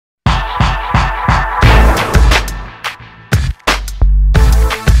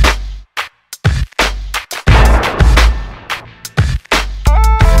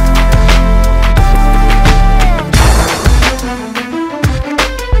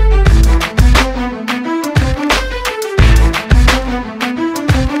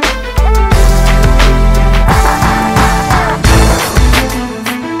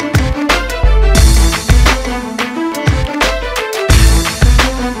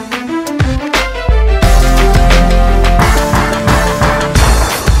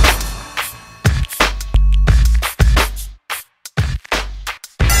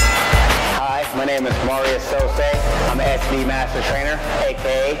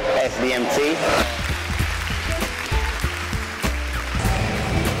SDMT.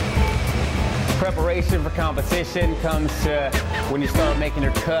 Preparation for competition comes to when you start making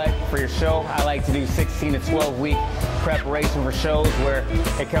your cut for your show. I like to do 16 to 12 week preparation for shows where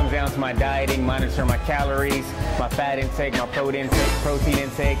it comes down to my dieting, monitor my calories, my fat intake, my protein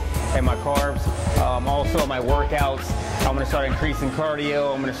intake, and my carbs. Also my workouts. I'm going to start increasing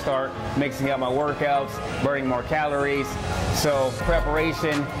cardio. I'm going to start mixing up my workouts, burning more calories. So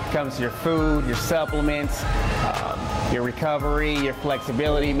preparation comes to your food, your supplements, your recovery, your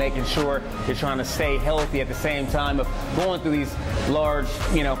flexibility, making sure you're trying to stay healthy at the same time of going through these large,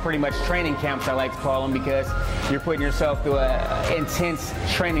 pretty much training camps, I like to call them, because you're putting yourself through an intense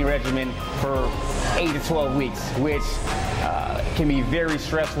training regimen for 8 to 12 weeks, which can be very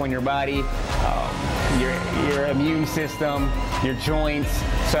stressful on your body, your immune system, your joints.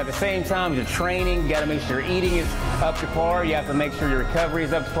 So at the same time, you're training, you got to make sure your eating is up to par. You have to make sure your recovery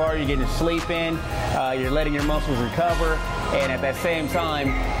is up to par. You're getting your sleep in. You're letting your muscles recover. And at that same time,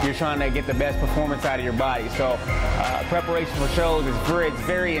 you're trying to get the best performance out of your body. So preparation for shows is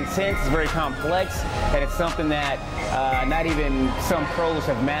very intense, it's very complex, and it's something that not even some pros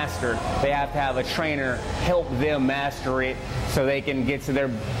have mastered. They have to have a trainer help them master it so they can get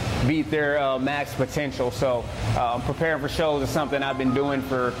to beat their max potential. So preparing for shows is something I've been doing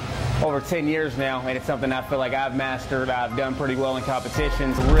for over 10 years now, and it's something I feel like I've mastered. I've done pretty well in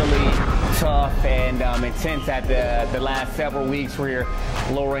competitions. Really tough and intense at the last several weeks, where you're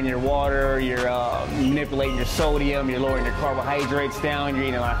lowering your water, you're manipulating your sodium, you're lowering your carbohydrates down, you're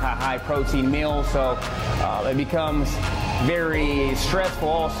eating a high protein meal. So it becomes very stressful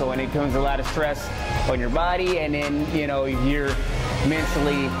also, and it comes a lot of stress on your body, and then you're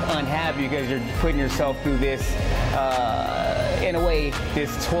mentally unhappy because you're putting yourself through this in a way,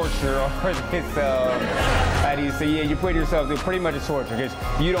 this torture, or this how do you say, you're putting yourself through pretty much a torture, because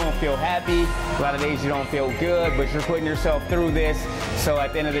you don't feel happy. A lot of days you don't feel good, but you're putting yourself through this. So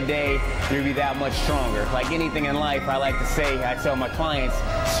at the end of the day, you'll be that much stronger. Like anything in life, I like to say, I tell my clients,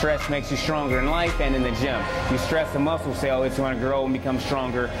 stress makes you stronger in life and in the gym. You stress the muscle cell, it's going to grow and become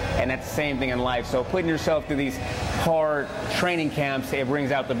stronger, and that's the same thing in life. So putting yourself through these hard training camps, it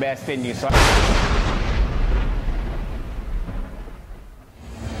brings out the best in you. So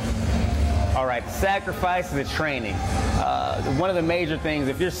all right, sacrifices of training. One of the major things,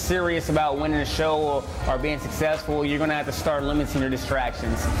 if you're serious about winning a show or being successful, you're going to have to start limiting your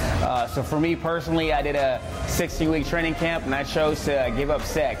distractions. So for me personally, I did a 16-week training camp, and I chose to give up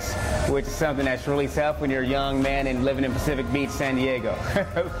sex, which is something that's really tough when you're a young man and living in Pacific Beach, San Diego.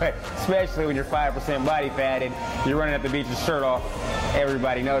 But especially when you're 5% body fat and you're running at the beach with your shirt off,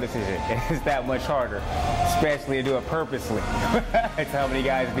 everybody notices it. It's that much harder, especially to do it purposely. That's how many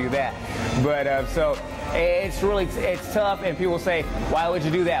guys do that. But so it's tough, and people say, why would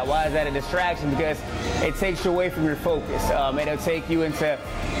you do that? Why is that a distraction? Because it takes you away from your focus. It'll take you into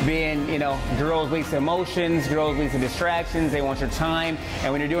being, girls lead to emotions, girls lead to distractions. They want your time.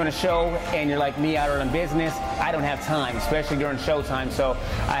 And when you're doing a show and you're like me, out on business, I don't have time, especially during showtime. So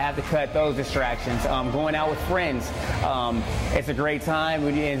I have to cut those distractions. Going out with friends. It's a great time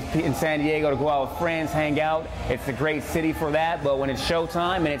in San Diego to go out with friends, hang out. It's a great city for that. But when it's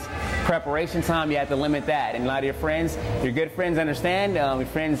showtime and it's preparation time, you have to limit that. And a lot of your friends, your good friends understand. Your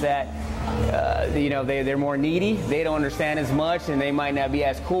friends that they're more needy, they don't understand as much, and they might not be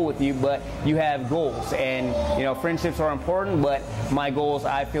as cool with you, but you have goals. And friendships are important, but my goals,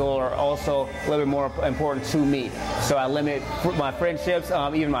 I feel, are also a little bit more important to me. So I limit my friendships,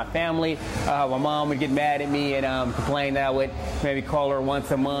 even my family. My mom would get mad at me and complain that I would maybe call her once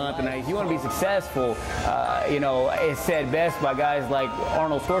a month. And if you want to be successful, it's said best by guys like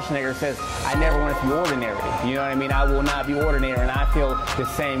Arnold Schwarzenegger, says, I never want to be ordinary. You know what I mean? I will not be ordinary, and I feel the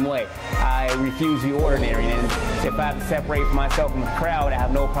same way. I refuse to be ordinary, and if I have to separate myself from the crowd, I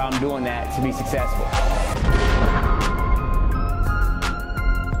have no problem doing that to be successful.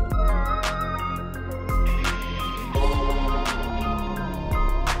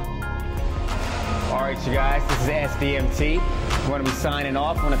 All right, you guys, this is SDMT. I'm going to be signing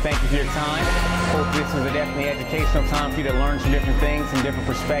off. I want to thank you for your time. Hope this was a definitely educational time for you to learn some different things, some different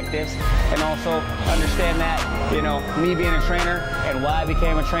perspectives, and also understand that, me being a trainer and why I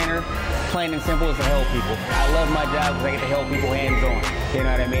became a trainer, plain and simple, is to help people. I love my job because I get to help people hands-on. You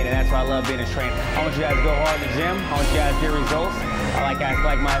know what I mean? And that's why I love being a trainer. I want you guys to go hard in the gym. I want you guys to get results.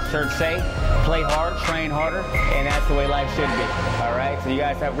 Like my shirts say, play hard, train harder, and that's the way life should be. All right? So you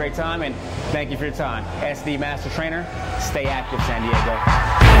guys have a great time, and thank you for your time. SD Master Trainer, stay active, San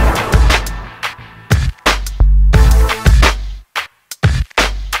Diego.